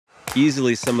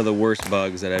Easily some of the worst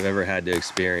bugs that I've ever had to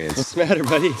experience. What's the matter,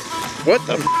 buddy? What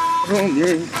the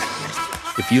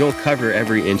If you don't cover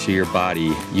every inch of your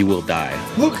body, you will die.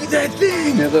 Look at that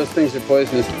thing! Yeah, those things are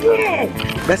poisonous. Whoa!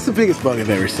 That's the biggest bug I've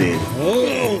ever seen.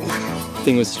 Whoa!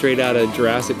 Thing was straight out of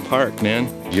Jurassic Park,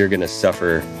 man. You're gonna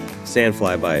suffer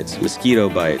sandfly bites, mosquito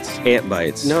bites, ant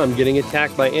bites. No, I'm getting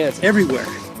attacked by ants everywhere.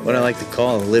 What I like to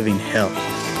call a living hell.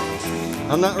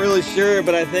 I'm not really sure,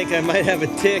 but I think I might have a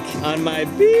tick on my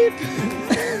beep.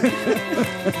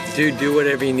 Dude, do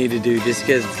whatever you need to do just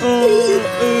because.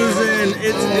 Oozing!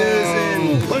 It's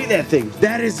oozing! Look at that thing.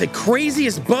 That is the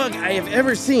craziest bug I have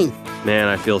ever seen. Man,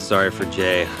 I feel sorry for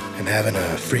Jay. I'm having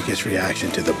a freakish reaction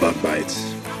to the bug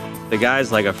bites. The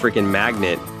guy's like a freaking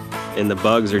magnet, and the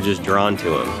bugs are just drawn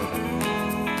to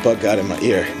him. Bug got in my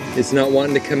ear. It's not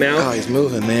wanting to come out. Oh, he's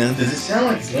moving, man. Does it sound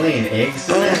like it's laying eggs?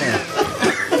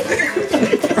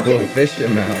 Little fish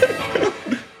in mouth.